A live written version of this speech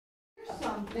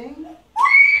something.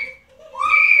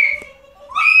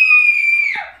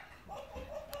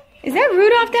 Is that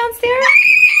Rudolph downstairs?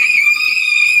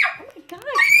 Oh my God.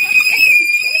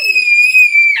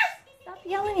 Stop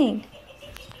yelling.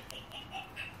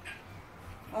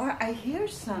 Or I hear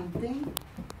something.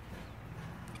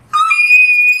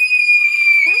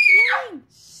 Stop yelling.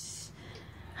 Shh.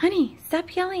 Honey,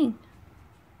 stop yelling.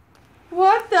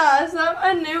 What the? Is that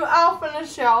a new elf on a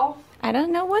shelf? I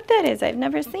don't know what that is. I've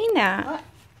never seen that. What?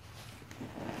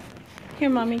 Here,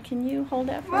 Mommy, can you hold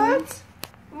that for me? What?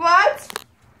 What?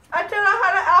 I thought I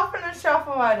had an elf on a shelf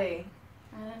already.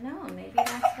 I don't know. Maybe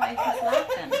that's why he's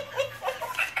laughing.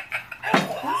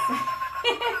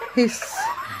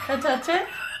 Can I touch it?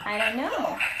 I don't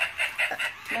know.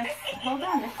 Let's hold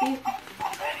on.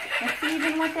 Let's see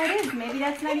even what that is. Maybe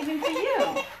that's not even for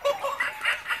you.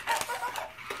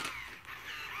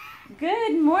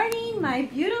 Good morning, my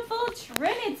beautiful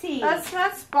Trinity. That's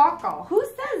not Sparkle. Who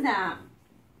says that?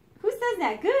 Who says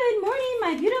that? Good morning,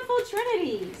 my beautiful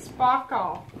Trinity.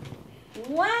 Sparkle.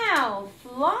 Wow,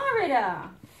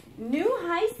 Florida. New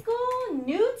high school,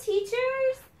 new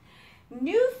teachers,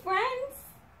 new friends,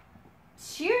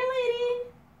 cheerleading,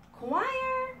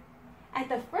 choir, at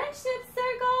the friendship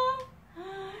circle.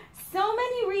 So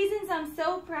many reasons I'm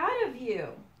so proud of you.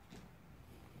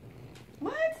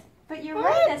 What? But you're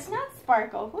right, that's not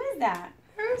Sparkle. Who is that?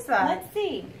 Who's that? Let's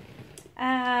see.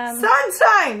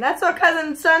 Sunshine. That's our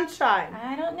cousin Sunshine.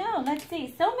 I don't know. Let's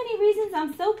see. So many reasons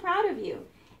I'm so proud of you.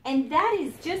 And that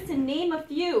is just to name a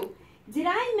few. Did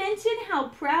I mention how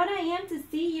proud I am to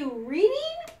see you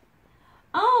reading?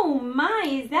 Oh my,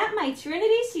 is that my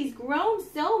Trinity? She's grown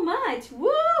so much.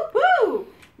 Woo-hoo!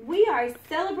 We are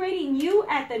celebrating you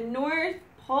at the North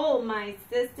Pole, my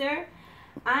sister.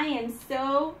 I am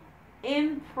so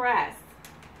impressed.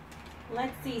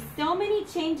 Let's see, so many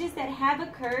changes that have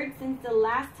occurred since the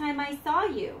last time I saw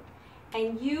you.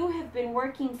 And you have been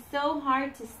working so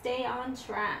hard to stay on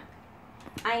track.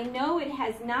 I know it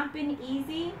has not been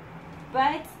easy,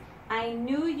 but I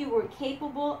knew you were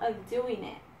capable of doing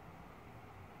it.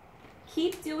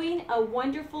 Keep doing a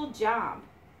wonderful job.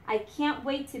 I can't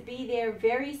wait to be there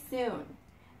very soon.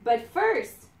 But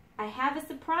first, I have a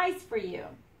surprise for you.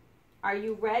 Are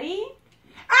you ready?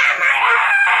 I'm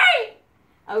ready!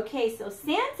 Okay, so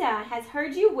Santa has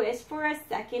heard you wish for a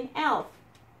second elf.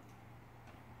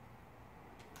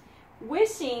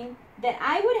 Wishing that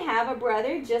I would have a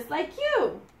brother just like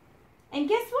you. And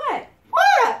guess what?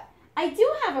 What? I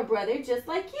do have a brother just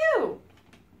like you.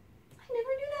 I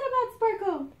never knew that about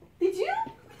Sparkle. Did you?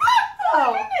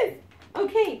 Oh my goodness.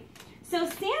 Okay, so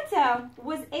Santa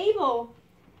was able,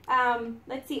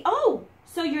 let's see. Oh,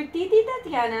 so your Titi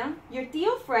Tatiana, your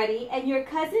Tio Freddy, and your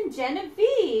cousin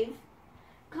Genevieve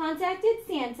contacted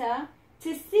Santa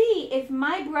to see if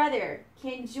my brother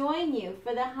can join you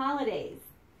for the holidays.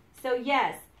 So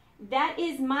yes, that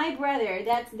is my brother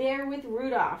that's there with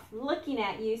Rudolph, looking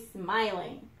at you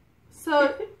smiling.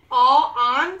 So all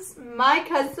aunts, my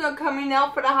cousins are coming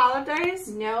out for the holidays?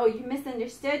 No, you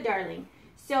misunderstood, darling.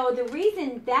 So the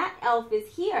reason that elf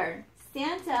is here,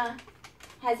 Santa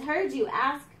has heard you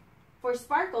ask for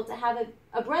Sparkle to have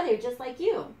a brother just like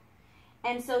you.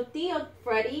 And so Tio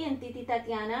Freddy and Titi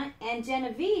Tatiana and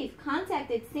Genevieve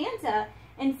contacted Santa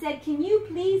and said, can you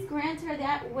please grant her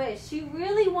that wish? She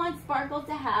really wants Sparkle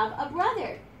to have a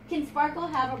brother. Can Sparkle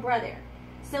have a brother?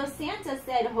 So Santa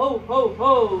said, ho, ho,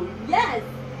 ho, yes.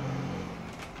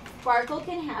 Sparkle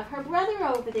can have her brother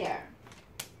over there.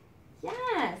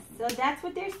 Yes, so that's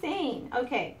what they're saying.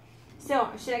 Okay, so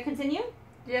should I continue?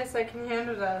 Yes, I can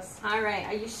handle this. All right,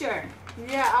 are you sure?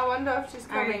 Yeah, I wonder if she's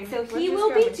All coming. right, so When he she's will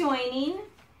coming. be joining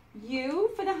you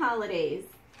for the holidays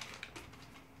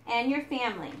and your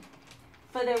family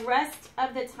for the rest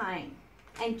of the time.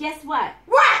 And guess what?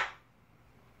 What?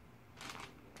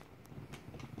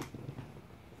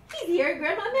 He's here,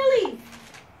 Grandma Millie.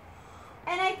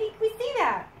 And I think we see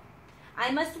that. I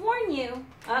must warn you.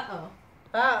 Uh-oh.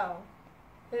 Uh-oh.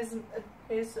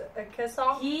 Is a kiss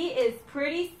off? He is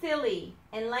pretty silly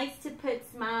and likes to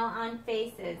put smile on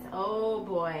faces. Oh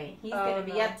boy, he's going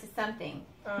to be up to something.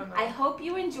 Oh, no. I hope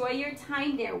you enjoy your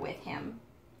time there with him.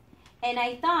 And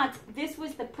I thought this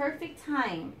was the perfect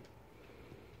time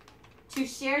to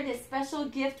share this special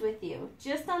gift with you,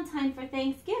 just on time for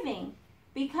Thanksgiving,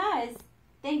 because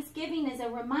Thanksgiving is a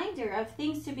reminder of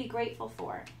things to be grateful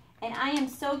for. And I am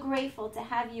so grateful to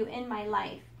have you in my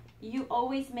life. You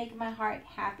always make my heart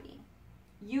happy.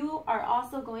 You are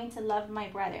also going to love my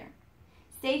brother.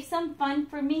 Save some fun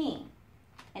for me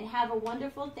and have a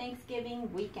wonderful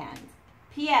Thanksgiving weekend.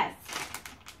 P.S.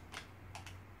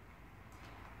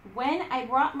 When I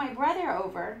brought my brother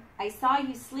over, I saw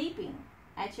you sleeping.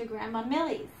 at your Grandma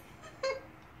Millie's.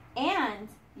 And,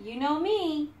 you know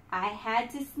me, I had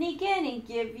to sneak in and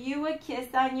give you a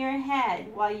kiss on your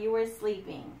head while you were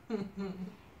sleeping.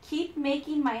 Keep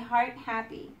making my heart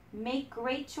happy. Make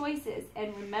great choices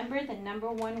and remember the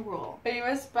 #1 rule. Be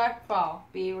respectful.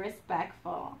 Be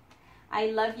respectful. I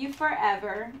love you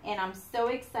forever and I'm so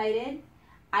excited.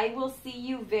 I will see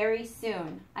you very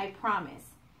soon. I promise.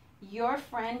 Your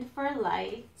friend for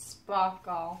life,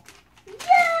 Sparkle. Yay!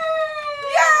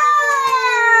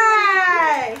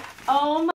 Yay! Oh my